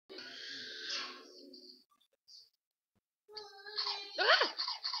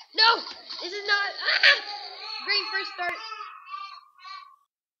This is not great first start.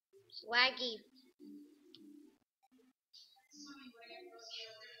 Laggy.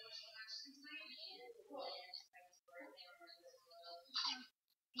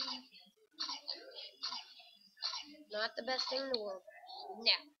 Not the best thing in the world.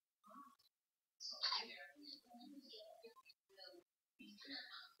 No.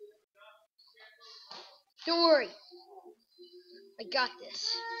 Don't worry. I got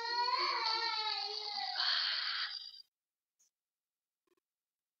this.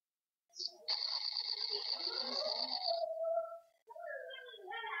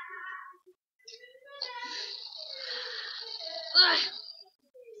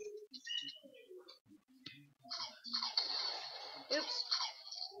 Oops.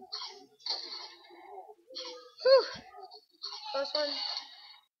 Whew. Close one.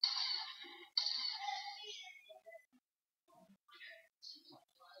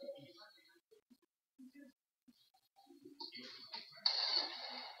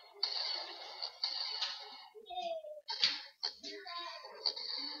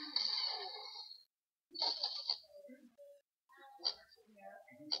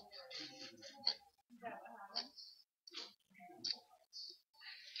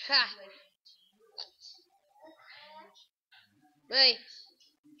 Ha. Hey.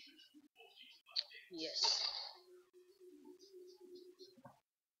 Yes.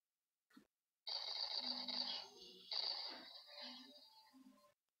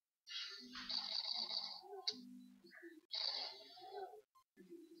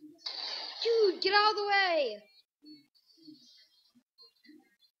 Dude, get out of the way.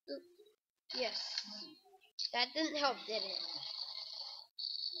 Oop. Yes. That didn't help, did it?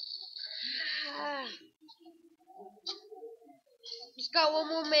 Just got one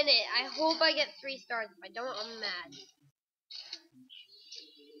more minute. I hope I get 3 stars. If I don't, I'm mad.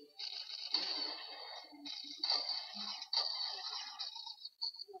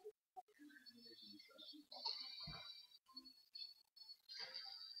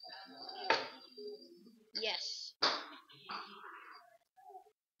 Yes.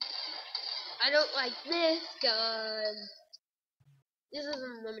 I don't like this gun. This is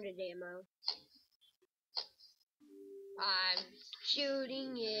unlimited ammo. I'm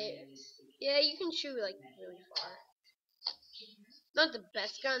shooting it. Yeah, you can shoot like really far. Not the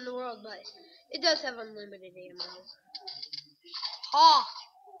best gun in the world, but it does have unlimited ammo. Ha!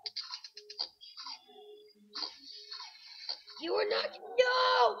 You are not.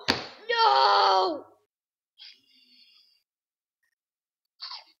 No! No!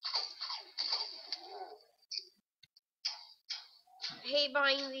 I hate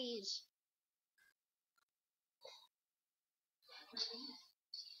buying these.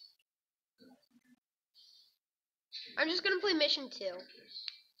 I'm just gonna play mission 2.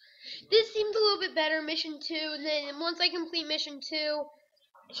 This seemed a little bit better, mission 2, and then once I complete mission 2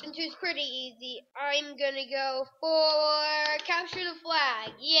 is pretty easy. I'm gonna go for capture the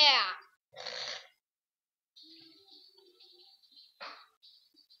flag. Yeah.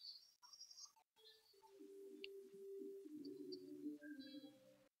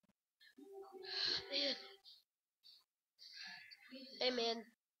 Man. Hey man.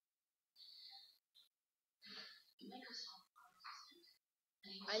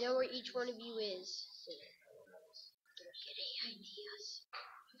 I know where each one of you is. Get any ideas?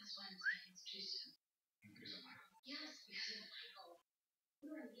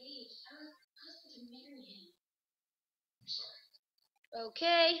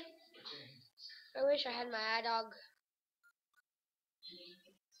 Okay. I wish I had my eye dog.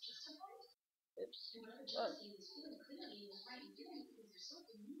 Oops. Oh.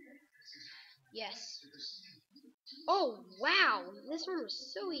 Yes. Oh wow, this one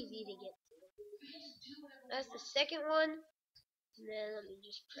was so easy to get to. That's the second one. And then let me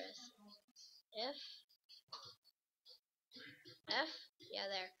just press F. F? Yeah,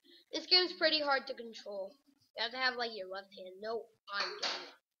 there. This game's pretty hard to control. You have to have like your left hand. No, I'm getting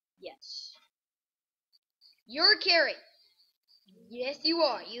it. Yes. You're a carrot. Yes, you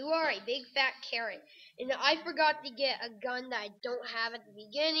are. You are a big fat carrot. And I forgot to get a gun that I don't have at the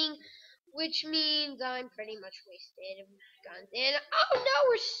beginning, which means I'm pretty much wasted of guns. And oh no,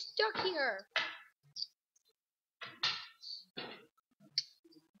 we're stuck here.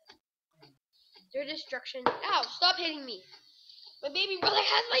 Their destruction. Ow, stop hitting me. My baby brother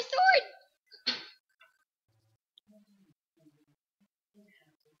has my sword.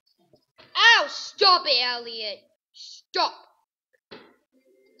 Ow, stop it, Elliot. Stop.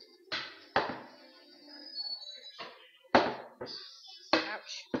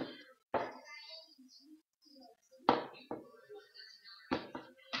 Ouch.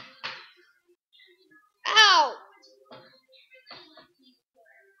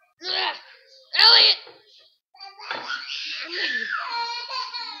 Elliot!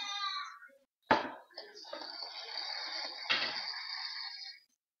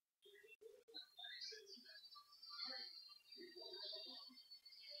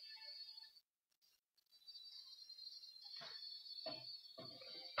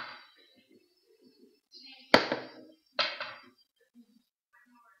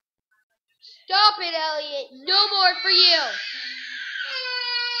 Stop it, Elliot. No more for you.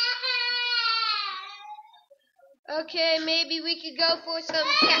 Okay, maybe we could go for some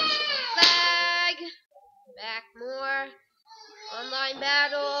capture the flag. Back more. Online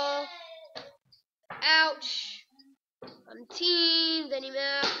battle. Ouch. Teams, any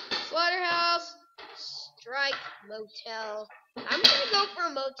map. Slaughterhouse. Strike. Motel. I'm gonna go for a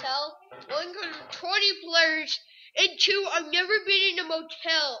motel. One got 20 players. And two, I've never been in a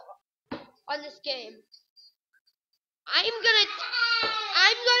motel on this game. I'm gonna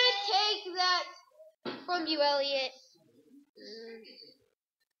take that from you, Elliot.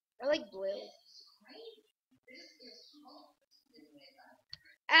 I like blue.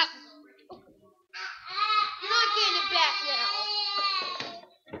 Ow. You're not getting it back now.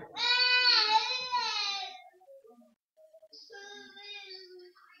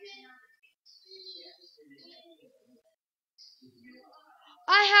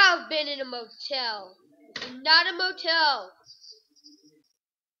 I have been in a motel. Not a motel.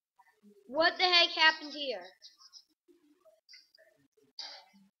 What the heck happened here?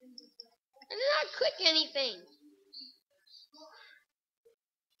 I did not click anything.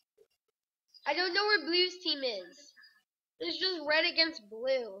 I don't know where blue's team is. It's just red against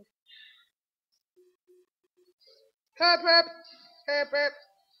blue. Herp, herp. Herp, herp.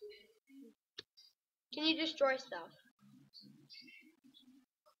 Can you destroy stuff?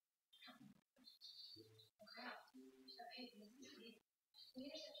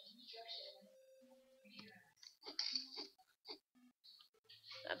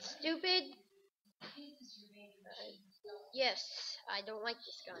 That's stupid. Yes, I don't like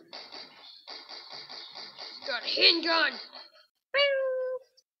this gun. It's got a handgun.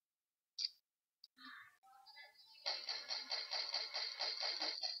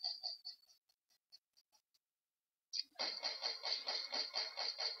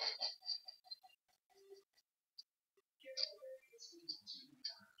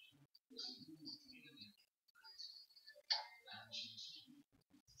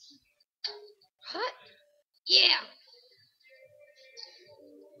 What? Yeah.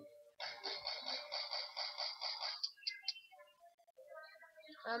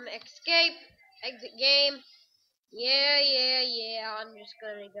 Escape. Exit game. Yeah. I'm just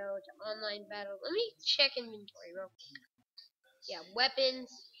gonna go to online battle. Let me check inventory real quick. Yeah, weapons.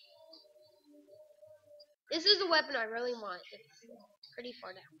 This is the weapon I really want. It's pretty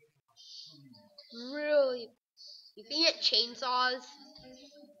far down. Really. You can get chainsaws.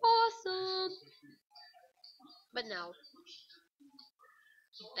 Awesome. But no.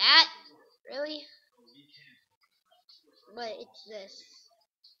 That? Really? But it's this.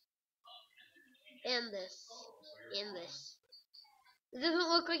 And this. And this. It doesn't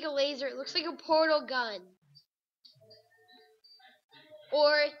look like a laser. It looks like a portal gun.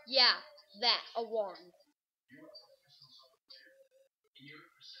 Or, yeah, that. A wand.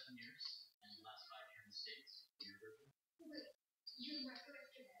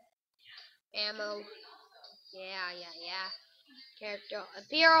 Ammo. Yeah. Character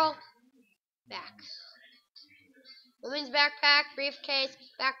apparel. Back. Woman's backpack. Briefcase.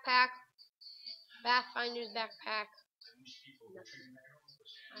 Backpack. Pathfinder's backpack. Nothing.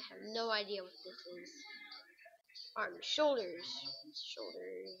 I have no idea what this is. Arms. Shoulders.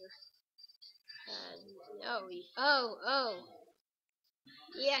 No. Oh.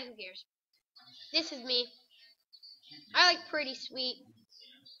 Yeah, who cares? This is me. I like pretty sweet.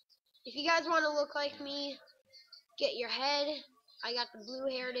 If you guys want to look like me, get your head. I got the blue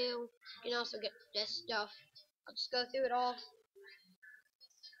hairdo. You can also get this stuff. I'll just go through it all.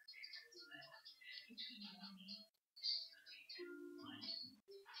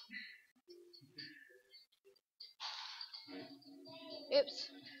 Oops.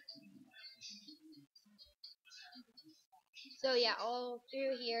 So yeah, all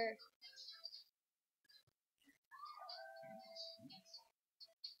through here.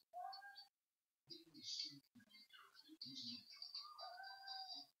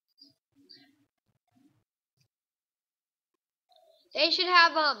 They should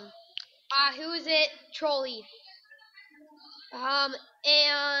have who is it? Trolley.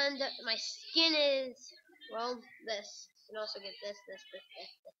 And my skin is, well, this. You can also get this.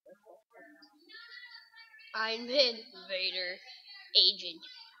 Iron Man, Vader, Agent.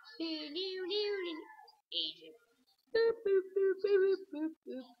 Agent. Boop, boop, boop, boop, boop,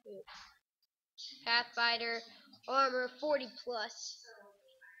 boop, boop. Pathfinder, armor 40 plus.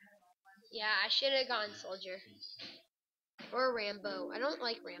 Yeah, I should have gone soldier. Or Rambo. I don't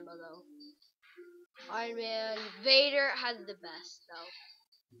like Rambo though. Iron Man, Vader has the best though.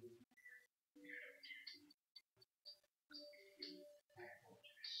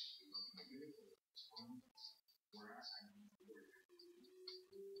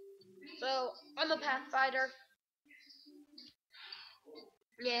 So, I'm a Pathfinder.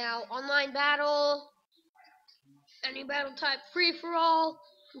 Now, online battle, any battle type, free for all,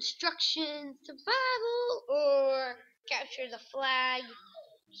 construction, survival, or capture the flag.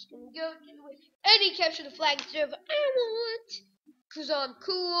 Just gonna go to any capture the flag server I want, cause I'm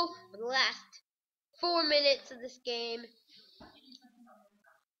cool. For the last 4 minutes of this game,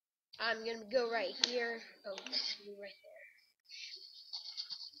 I'm gonna go right here. Oh, that's gonna be right there.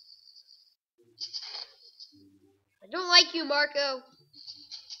 I don't like you, Marco.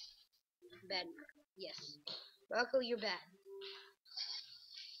 Bad Marco. Yes, Marco, you're bad.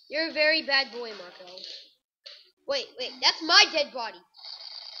 You're a very bad boy, Marco. Wait, that's my dead body.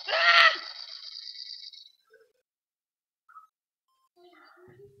 Ah!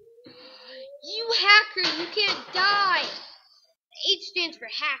 You hacker, you can't die. H stands for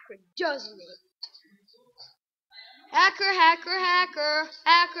hacker, doesn't it? Hacker, hacker, hacker,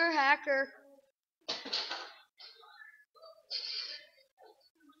 hacker, hacker.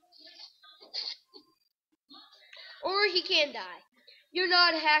 Or he can die. You're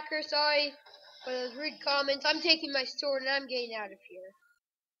not a hacker, sorry for those rude comments. I'm taking my sword and I'm getting out of here.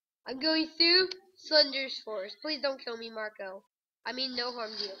 I'm going through Slender's forest. Please don't kill me, Marco. I mean no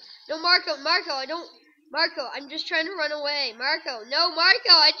harm to you. No, Marco, I don't. Marco, I'm just trying to run away. Marco, no,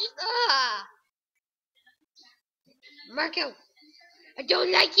 Marco, Marco, I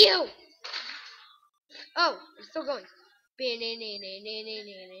don't like you. Oh, I'm still going.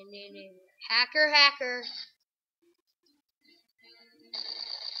 Hacker, hacker.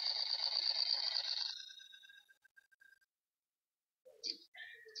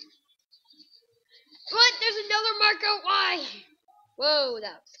 What? There's another Marco. Why? Whoa,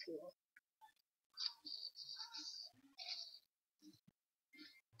 that was cool.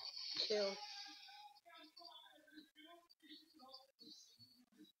 Two.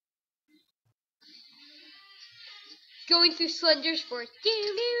 Going through Slender's forest.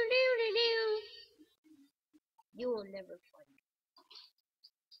 You will never find me.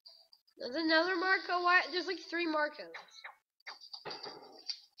 There's another Marco. Why? There's like 3 Marcos.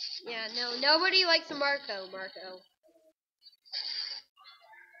 Yeah, no, nobody likes a Marco.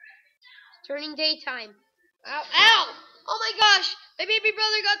 Turning daytime. Ow, ow! Oh my gosh! My baby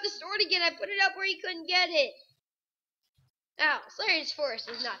brother got the sword again. I put it up where he couldn't get it. Ow, Slender's forest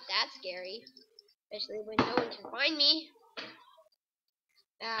is not that scary. Especially when no one can find me.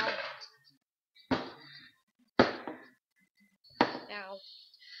 Ow. Ow.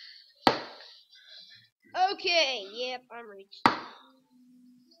 Okay, yep, I'm reached.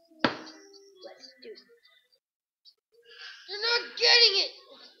 Let's do it. You're not getting it!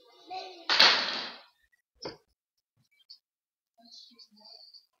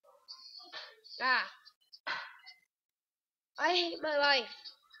 Ah. I hate my life.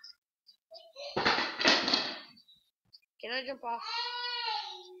 Can I jump off?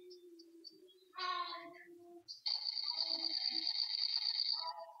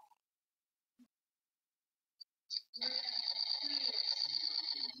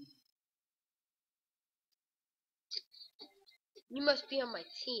 You must be on my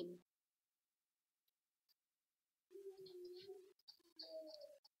team.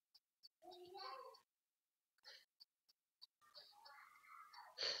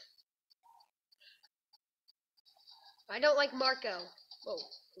 I don't like Marco. Whoa,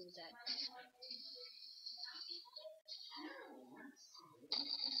 who was that?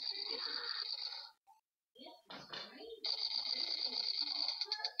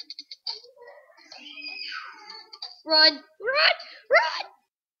 Run! Run!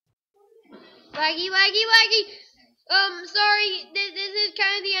 Laggy, laggy, laggy! Sorry, this is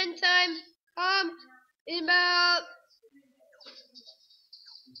kind of the end time. In about...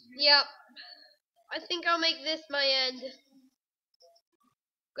 Yep. I think I'll make this my end.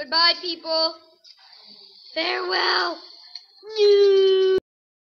 Goodbye, people. Farewell.